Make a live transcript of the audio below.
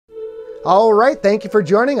All right, thank you for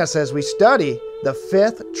joining us as we study the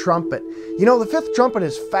fifth trumpet. You know, the fifth trumpet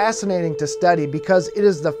is fascinating to study because it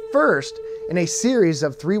is the first in a series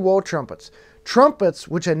of 3 woe trumpets. Trumpets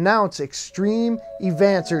which announce extreme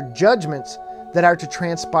events or judgments that are to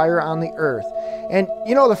transpire on the earth. And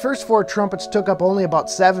you know, the first 4 trumpets took up only about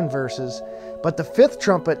 7 verses, but the fifth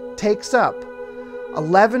trumpet takes up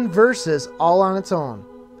 11 verses all on its own.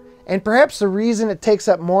 And perhaps the reason it takes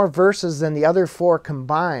up more verses than the other 4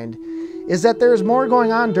 combined is that there is more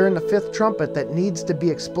going on during the fifth trumpet that needs to be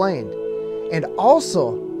explained. And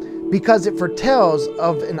also because it foretells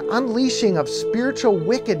of an unleashing of spiritual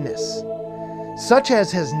wickedness, such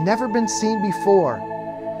as has never been seen before.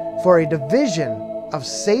 For a division of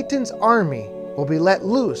Satan's army will be let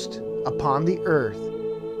loose upon the earth.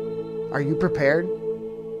 Are you prepared?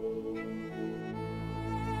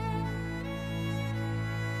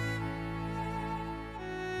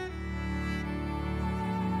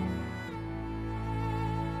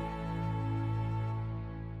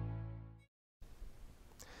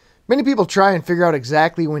 Many people try and figure out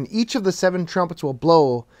exactly when each of the 7 trumpets will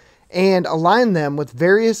blow and align them with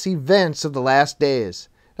various events of the last days.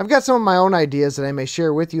 I've got some of my own ideas that I may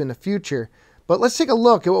share with you in the future, but let's take a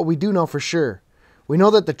look at what we do know for sure. We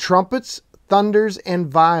know that the trumpets, thunders, and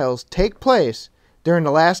vials take place during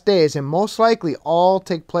the last days, and most likely all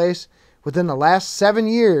take place within the last 7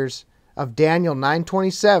 years of Daniel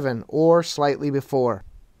 9:27 or slightly before.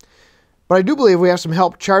 But I do believe we have some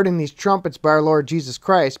help charting these trumpets by our Lord Jesus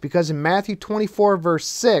Christ, because in Matthew 24 verse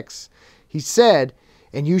 6, he said,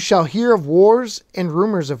 "And you shall hear of wars and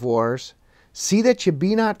rumors of wars. See that ye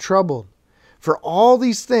be not troubled. For all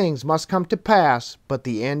these things must come to pass, but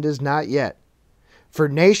the end is not yet. For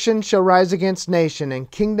nation shall rise against nation, and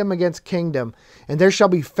kingdom against kingdom, and there shall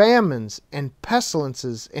be famines and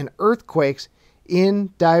pestilences and earthquakes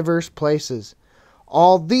in divers places.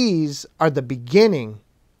 All these are the beginning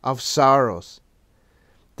of sorrows."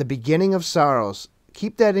 The beginning of sorrows.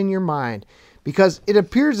 Keep that in your mind, because it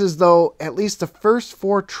appears as though at least the first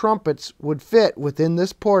 4 trumpets would fit within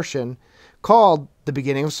this portion called the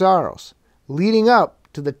beginning of sorrows, leading up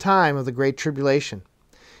to the time of the Great Tribulation.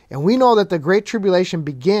 And we know that the Great Tribulation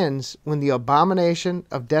begins when the abomination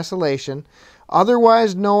of desolation,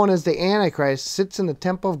 otherwise known as the Antichrist, sits in the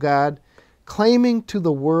temple of God, claiming to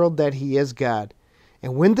the world that he is God.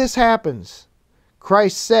 And when this happens,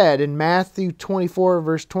 Christ said in Matthew 24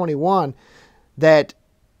 verse 21 that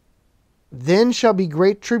then shall be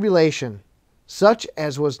great tribulation, such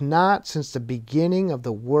as was not since the beginning of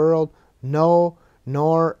the world, no,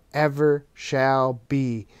 nor ever shall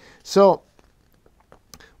be. So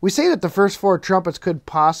we say that the first 4 trumpets could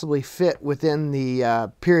possibly fit within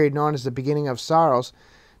the period known as the beginning of sorrows,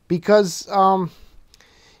 because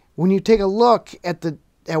when you take a look at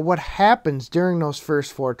what happens during those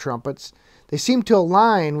first 4 trumpets, they seem to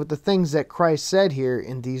align with the things that Christ said here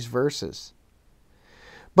in these verses.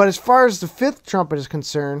 But as far as the fifth trumpet is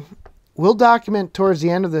concerned, we'll document towards the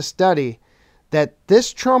end of this study that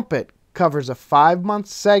this trumpet covers a 5-month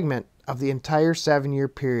segment of the entire 7-year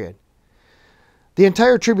period. The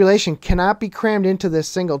entire tribulation cannot be crammed into this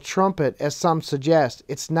single trumpet, as some suggest.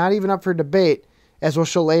 It's not even up for debate, as we'll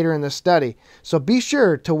show later in the study. So be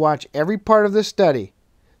sure to watch every part of this study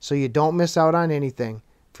so you don't miss out on anything,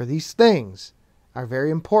 for these things are very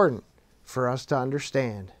important for us to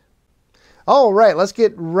understand. All right, let's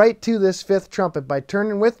get right to this fifth trumpet by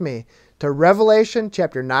turning with me to Revelation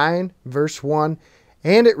chapter 9, verse 1,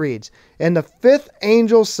 and it reads, "And the fifth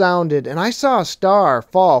angel sounded, and I saw a star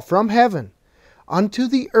fall from heaven unto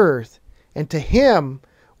the earth, and to him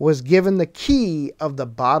was given the key of the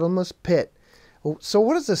bottomless pit." So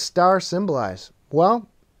what does the star symbolize? Well,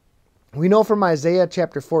 we know from Isaiah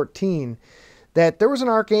chapter 14 that there was an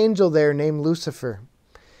archangel there named Lucifer,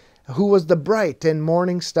 who was the bright and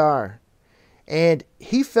morning star. And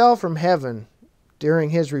he fell from heaven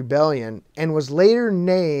during his rebellion and was later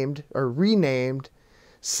named or renamed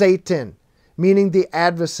Satan, meaning the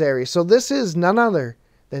adversary. So this is none other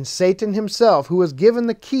than Satan himself, who was given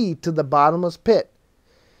the key to the bottomless pit.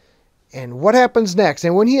 And what happens next?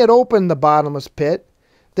 "And when he had opened the bottomless pit,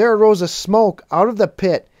 there arose a smoke out of the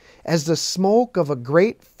pit, as the smoke of a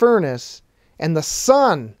great furnace, and the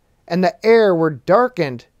sun and the air were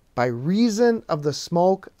darkened by reason of the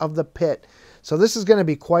smoke of the pit." So this is going to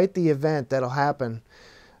be quite the event that'll happen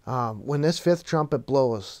when this fifth trumpet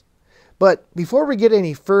blows. But before we get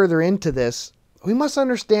any further into this, we must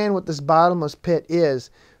understand what this bottomless pit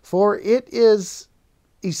is, for it is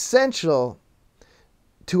essential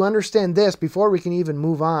to understand this before we can even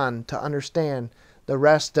move on to understand the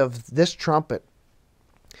rest of this trumpet.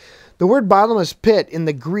 The word bottomless pit in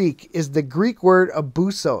the Greek is the Greek word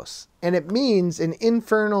abusos, and it means an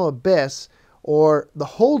infernal abyss or the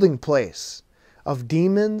holding place of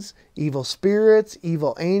demons, evil spirits,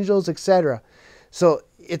 evil angels, etc. So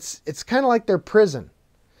it's kind of like their prison.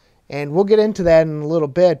 And we'll get into that in a little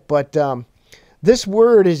bit, but this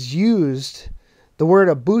word is used, the word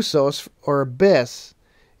abusos or abyss,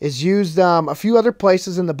 is used a few other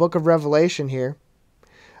places in the book of Revelation here.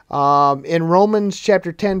 In Romans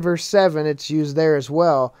chapter 10 verse 7, it's used there as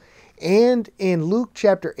well. And in Luke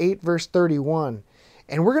chapter 8 verse 31.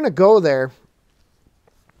 And we're going to go there,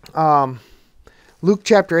 Luke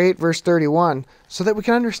chapter 8 verse 31, so that we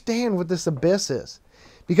can understand what this abyss is.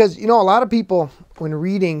 Because, a lot of people, when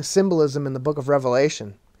reading symbolism in the book of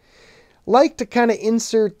Revelation, like to kind of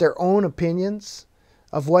insert their own opinions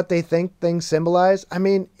of what they think things symbolize. I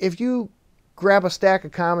mean, if you grab a stack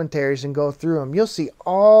of commentaries and go through them, you'll see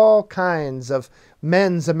all kinds of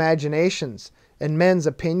men's imaginations and men's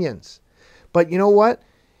opinions. But you know what?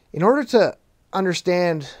 In order to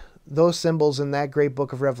understand those symbols in that great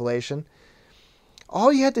book of Revelation,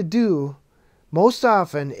 all you have to do most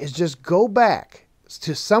often is just go back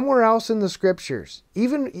to somewhere else in the scriptures,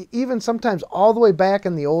 even sometimes all the way back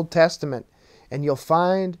in the Old Testament, and you'll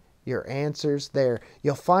find your answers there.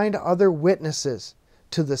 You'll find other witnesses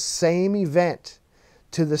to the same event,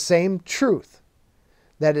 to the same truth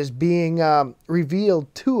that is being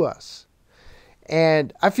revealed to us.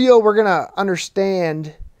 And I feel we're going to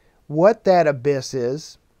understand what that abyss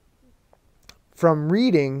is from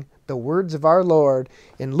reading the words of our Lord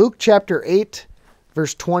in Luke chapter 8,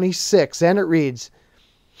 verse 26. And it reads,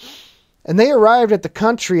 "And they arrived at the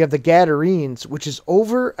country of the Gadarenes, which is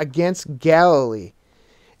over against Galilee.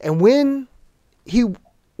 And when he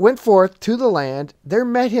went forth to the land, there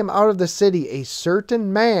met him out of the city a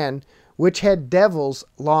certain man which had devils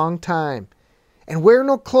long time, and wear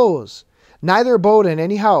no clothes, neither abode in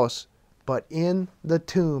any house, but in the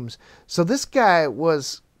tombs." So this guy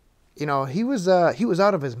was, he was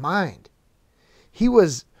out of his mind. He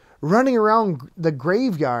was running around the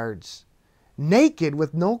graveyards, naked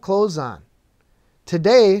with no clothes on.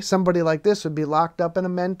 Today, somebody like this would be locked up in a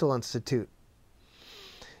mental institute.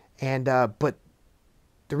 And but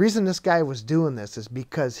the reason this guy was doing this is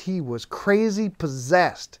because he was crazy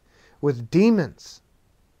possessed with demons.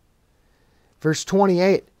 Verse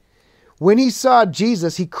 28, "When he saw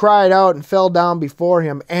Jesus, he cried out and fell down before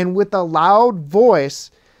him, and with a loud voice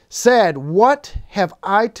said, 'What have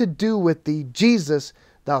I to do with thee, Jesus,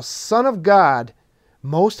 thou Son of God,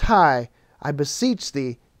 Most High? I beseech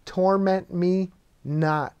thee, torment me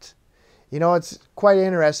not.'" It's quite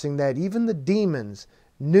interesting that even the demons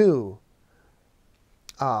knew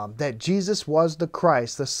that Jesus was the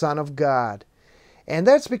Christ, the Son of God. And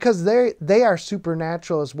that's because they are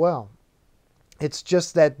supernatural as well. It's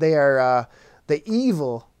just that they are the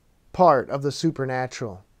evil part of the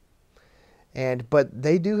supernatural. But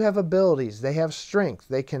they do have abilities. They have strength.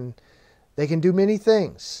 They can do many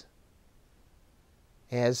things.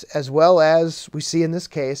 As well as we see in this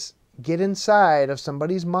case, get inside of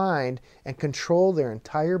somebody's mind and control their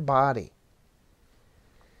entire body.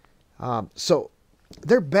 So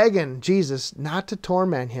they're begging Jesus not to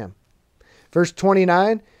torment him. Verse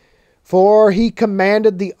 29, "For he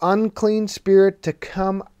commanded the unclean spirit to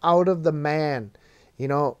come out of the man."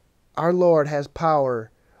 Our Lord has power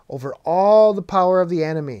over all the power of the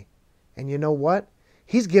enemy. And you know what?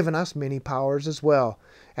 He's given us many powers as well,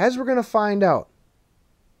 as we're going to find out.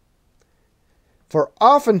 "For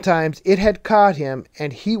oftentimes it had caught him,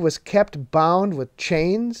 and he was kept bound with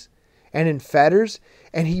chains and in fetters,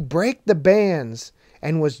 and he brake the bands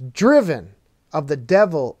and was driven of the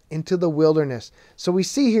devil into the wilderness." So we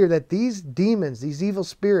see here that these demons, these evil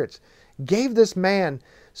spirits, gave this man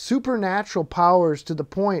supernatural powers to the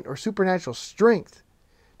point, or supernatural strength,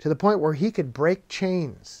 to the point where he could break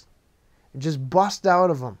chains and just bust out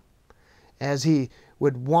of them as he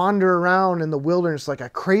would wander around in the wilderness like a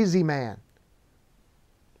crazy man.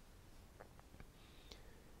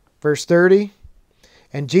 Verse 30,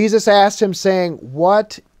 "And Jesus asked him, saying,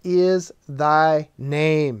 What is thy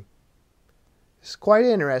name?" It's quite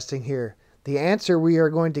interesting here. The answer we are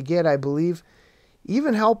going to get, I believe,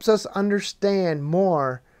 even helps us understand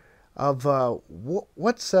more of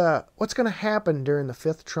what's going to happen during the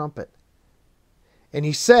fifth trumpet. "And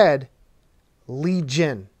he said,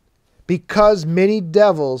 Legion, because many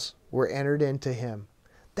devils were entered into him."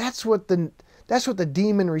 That's what the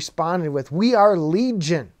demon responded with. We are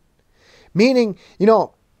legion. Meaning,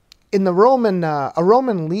 in the a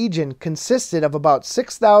Roman legion consisted of about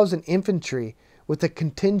 6,000 infantry with a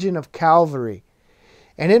contingent of cavalry.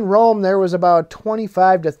 And in Rome, there was about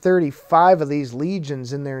 25 to 35 of these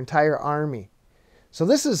legions in their entire army. So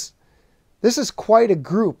this is quite a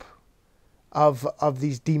group of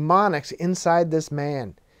these demonics inside this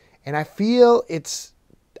man. And I feel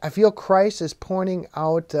Christ is pointing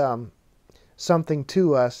out something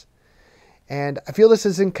to us. And I feel this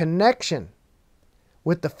is in connection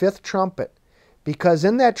with the fifth trumpet. Because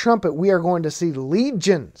in that trumpet, we are going to see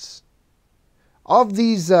legions of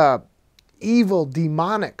these evil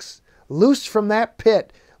demonics loosed from that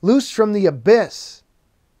pit, loosed from the abyss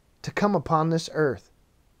to come upon this earth.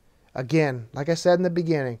 Again, like I said in the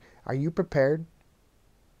beginning, are you prepared?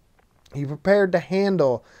 Are you prepared to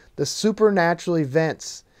handle the supernatural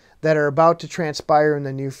events that are about to transpire in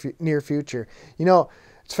the near future? You know,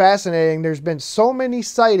 it's fascinating. There's been so many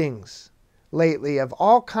sightings lately of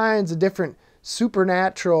all kinds of different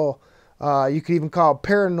supernatural, you could even call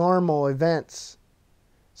paranormal events,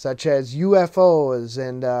 such as UFOs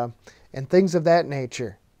and things of that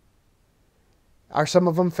nature. Are some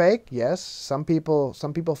of them fake? Yes, some people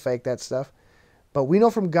fake that stuff. But we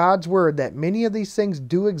know from God's word that many of these things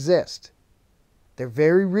do exist. They're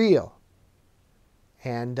very real.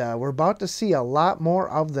 And we're about to see a lot more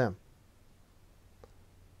of them.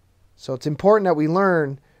 So it's important that we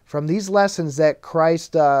learn from these lessons that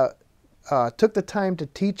Christ took the time to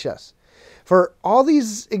teach us. For all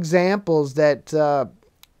these examples or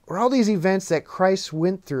all these events that Christ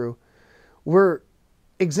went through were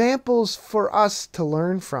examples for us to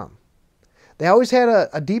learn from. They always had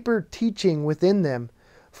a deeper teaching within them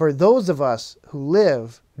for those of us who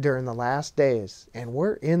live during the last days, and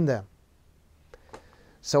we're in them.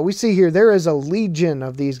 So we see here there is a legion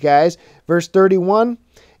of these guys. Verse 31,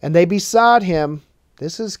 and they besought him.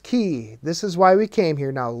 This is key. This is why we came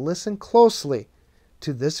here. Now listen closely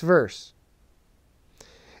to this verse.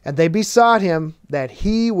 And they besought him that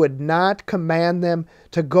he would not command them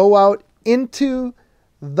to go out into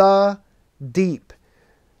the deep.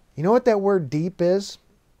 You know what that word deep is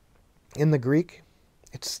in the Greek?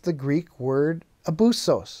 It's the Greek word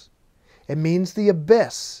abusos. It means the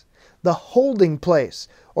abyss, the holding place,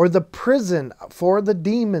 or the prison for the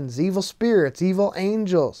demons, evil spirits, evil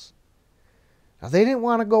angels. Now, they didn't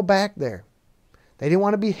want to go back there. They didn't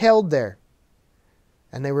want to be held there.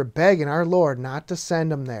 And they were begging our Lord not to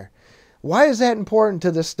send them there. Why is that important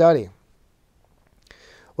to this study?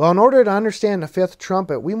 Well, in order to understand the fifth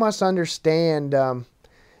trumpet, we must understand,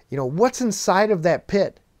 what's inside of that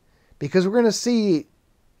pit. Because we're going to see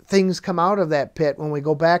things come out of that pit when we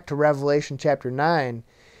go back to Revelation chapter 9.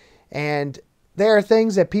 And there are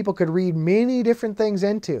things that people could read many different things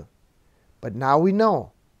into. But now we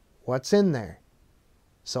know what's in there.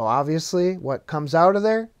 So obviously, what comes out of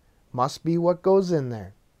there must be what goes in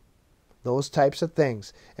there. Those types of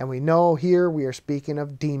things. And we know here we are speaking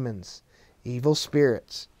of demons, evil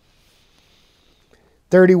spirits.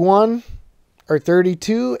 31 or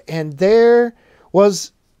 32, and there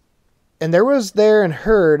was there an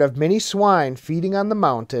herd of many swine feeding on the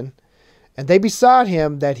mountain, and they besought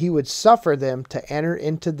him that he would suffer them to enter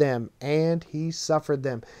into them, and he suffered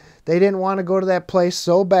them. They didn't want to go to that place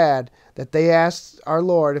so bad that they asked our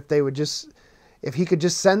Lord if he could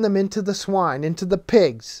just send them into the swine, into the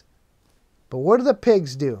pigs. But what do the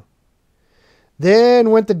pigs do? Then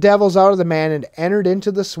went the devils out of the man and entered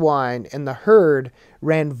into the swine, and the herd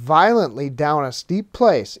ran violently down a steep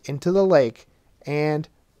place into the lake and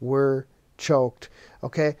were choked.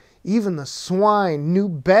 Okay, even the swine knew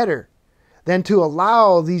better than to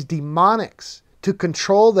allow these demonics to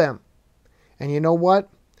control them. And you know what?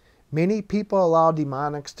 Many people allow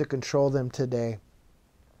demonics to control them today.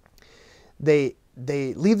 They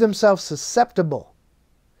leave themselves susceptible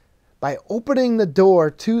by opening the door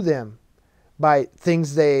to them by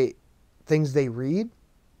things they read,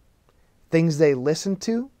 things they listen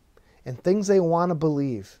to, and things they want to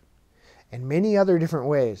believe, and many other different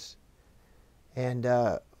ways. And,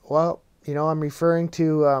 I'm referring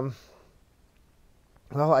to,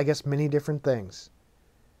 I guess many different things.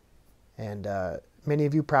 And many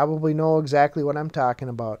of you probably know exactly what I'm talking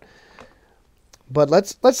about. But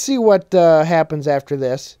let's see what happens after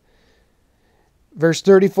this. Verse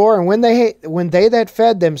 34, and when they that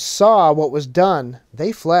fed them saw what was done,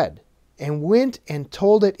 they fled, and went and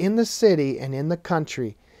told it in the city and in the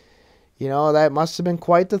country. You know, that must have been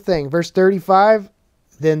quite the thing. Verse 35,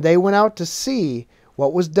 then they went out to see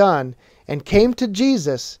what was done, and came to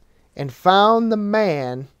Jesus, and found the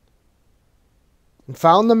man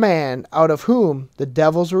out of whom the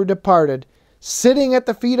devils were departed, sitting at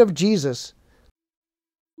the feet of Jesus,